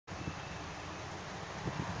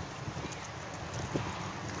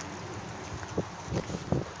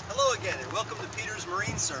again, and welcome to Peter's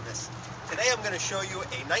Marine Service. Today I'm going to show you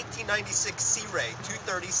a 1996 Sea Ray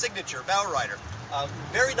 230 Signature bow rider.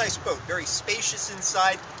 Very nice boat, very spacious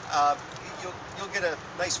inside. You'll get a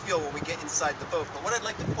nice feel when we get inside the boat. But what I'd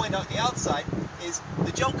like to point out the outside is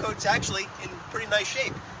the gel coat's actually in pretty nice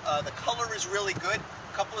shape. The color is really good.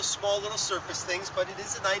 A couple of small little surface things, but it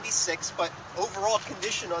is a 96. But overall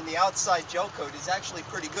condition on the outside gel coat is actually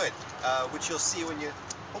pretty good, which you'll see when you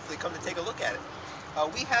hopefully come to take a look at it.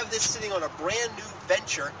 We have this sitting on a brand new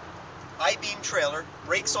Venture I-beam trailer,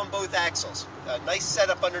 brakes on both axles. Nice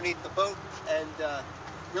setup underneath the boat, and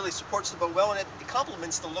really supports the boat well, and it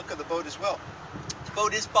complements the look of the boat as well. The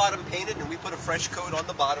boat is bottom painted, and we put a fresh coat on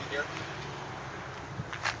the bottom here.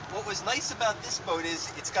 What was nice about this boat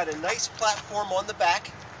is it's got a nice platform on the back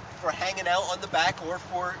for hanging out on the back, or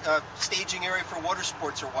for staging area for water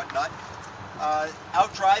sports or whatnot.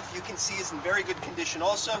 Outdrive, you can see, is in very good condition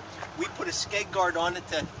also. We put a skeg guard on it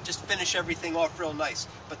to just finish everything off real nice.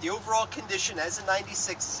 But the overall condition as a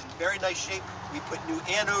 96 is in very nice shape. We put new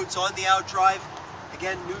anodes on the outdrive.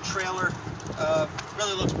 Again, new trailer.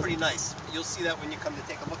 Really looks pretty nice. You'll see that when you come to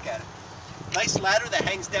take a look at it. Nice ladder that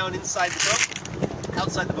hangs down inside the boat,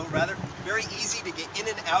 outside the boat rather. Very easy to get in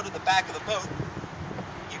and out of the back of the boat.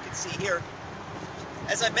 You can see here.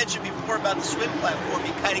 As I mentioned before about the swim platform,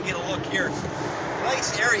 you kind of get a look here.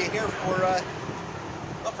 Nice area here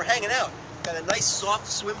for hanging out. Got a nice soft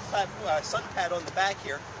swim platform, sun pad on the back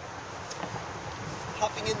here.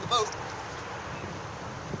 Hopping in the boat.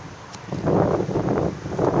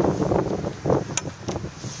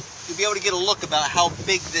 You'll be able to get a look about how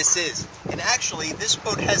big this is. And actually, this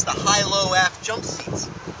boat has the high-low aft jump seats.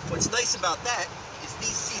 What's nice about that is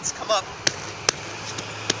these seats come up,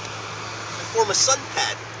 form a sun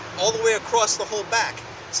pad all the way across the whole back.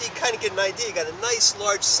 So you kind of get an idea. You got a nice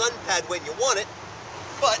large sun pad when you want it,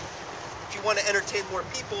 but if you want to entertain more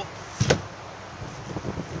people,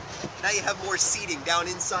 now you have more seating down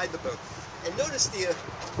inside the boat. And notice the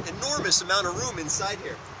enormous amount of room inside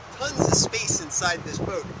here. Tons of space inside this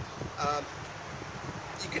boat.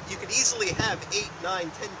 You could easily have 8, 9,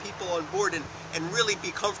 10 people on board and really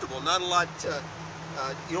be comfortable. Not a lot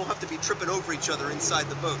you don't have to be tripping over each other inside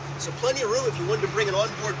the boat. So plenty of room if you wanted to bring an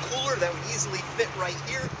onboard cooler that would easily fit right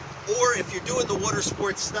here. Or if you're doing the water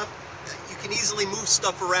sports stuff, you can easily move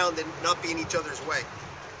stuff around and not be in each other's way.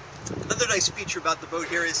 Another nice feature about the boat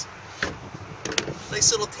here is a nice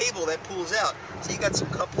little table that pulls out. So you got some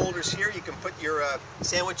cup holders here. You can put your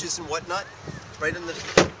sandwiches and whatnot right in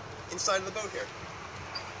the inside of the boat here.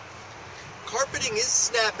 Carpeting is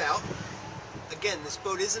snap out. Again, this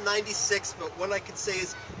boat is a 96, but what I could say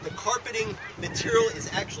is the carpeting material is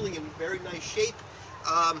actually in very nice shape.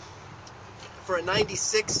 For a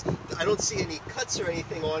 96, I don't see any cuts or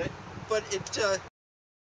anything on it, but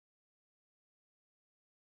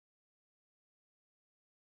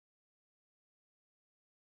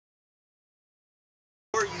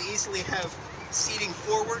or you easily have seating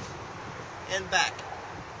forward and back.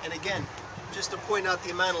 And again, just to point out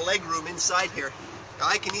the amount of leg room inside here,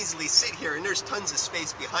 I can easily sit here, and there's tons of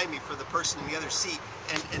space behind me for the person in the other seat,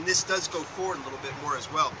 and this does go forward a little bit more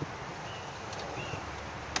as well.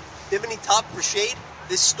 If you have any top for shade,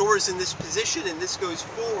 this stores in this position, and this goes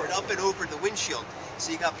forward, up and over the windshield.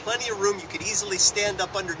 So you got plenty of room. You could easily stand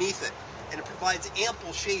up underneath it, and it provides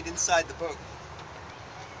ample shade inside the boat.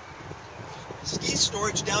 Ski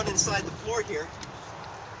storage down inside the floor here.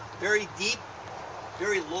 Very deep,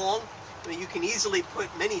 very long. You can easily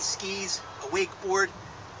put many skis, a wakeboard,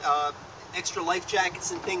 extra life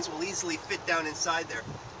jackets and things will easily fit down inside there.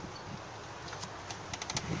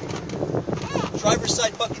 Driver's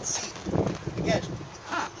side bucket seat. Again,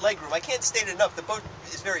 leg room. I can't state it enough. The boat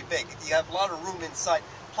is very big. You have a lot of room inside,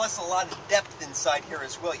 plus a lot of depth inside here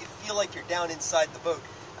as well. You feel like you're down inside the boat.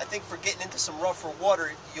 I think for getting into some rougher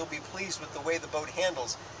water, you'll be pleased with the way the boat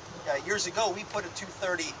handles. Years ago, we put a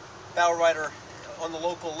 230 bow rider on the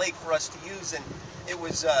local lake for us to use, and it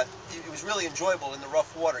was really enjoyable in the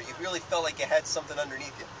rough water. You really felt like you had something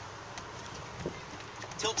underneath you.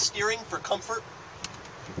 Tilt steering for comfort.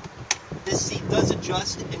 This seat does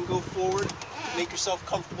adjust and go forward to make yourself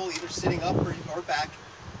comfortable either sitting up or back.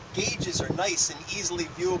 Gauges are nice and easily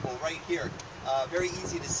viewable right here. Very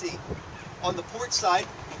easy to see. On the port side,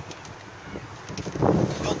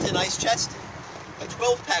 built-in ice chest. A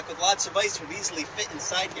 12-pack with lots of ice would easily fit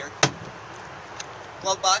inside here.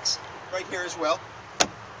 Glove box right here as well.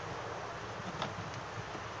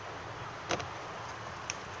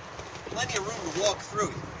 Plenty of room to walk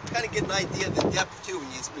through. Kind of get an idea of the depth too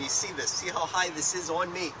when you see this. See how high this is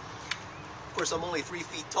on me. Of course, I'm only 3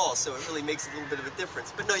 feet tall, so it really makes a little bit of a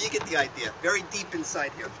difference. But no, you get the idea. Very deep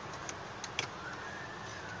inside here.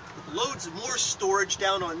 loads of more storage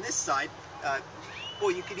down on this side. Boy,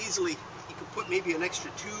 you could put maybe an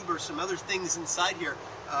extra tube or some other things inside here.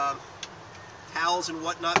 Towels and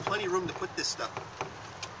whatnot, plenty of room to put this stuff.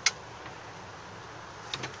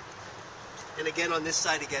 And again, on this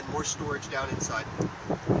side, more storage down inside.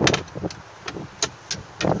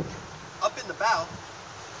 Up in the bow,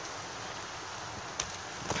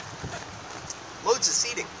 loads of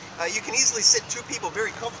seating. You can easily sit 2 people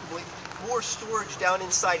very comfortably. More storage down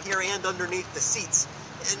inside here and underneath the seats.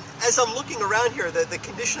 And as I'm looking around here, the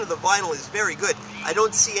condition of the vinyl is very good. I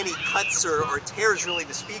don't see any cuts or tears really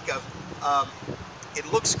to speak of. It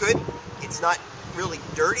looks good. It's not really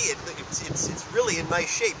dirty. It's really in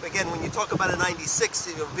nice shape. Again, when you talk about a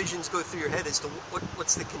 96, you know, visions go through your head as to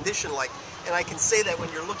what's the condition like. And I can say that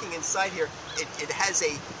when you're looking inside here, it has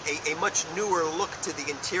a much newer look to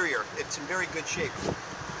the interior. It's in very good shape.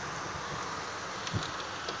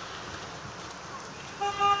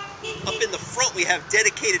 Up in the front, we have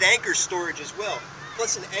dedicated anchor storage as well,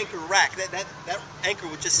 plus an anchor rack. That anchor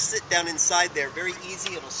would just sit down inside there, very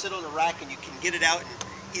easy. It'll sit on a rack and you can get it out and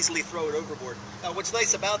easily throw it overboard. What's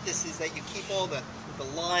nice about this is that you keep all the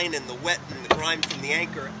line and the wet and the grime from the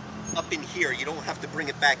anchor up in here. You don't have to bring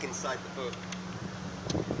it back inside the boat.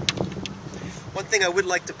 One thing I would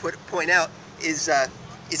like to point out is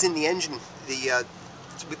in the engine.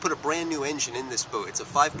 We put a brand new engine in this boat. It's a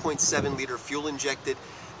 5.7 liter fuel injected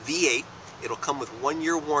V8. It'll come with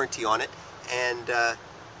 1-year warranty on it, and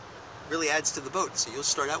really adds to the boat. So you'll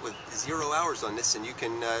start out with 0 hours on this, and you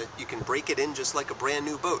can break it in just like a brand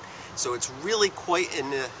new boat. So it's really quite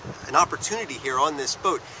an opportunity here on this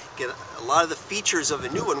boat. Get a lot of the features of a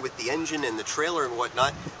new one with the engine and the trailer and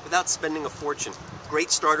whatnot without spending a fortune. Great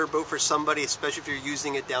starter boat for somebody, especially if you're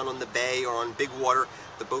using it down on the bay or on big water.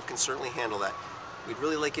 The boat can certainly handle that. We'd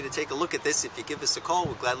really like you to take a look at this. If you give us a call,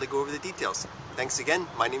 we'll gladly go over the details. Thanks again.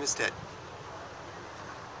 My name is Ted.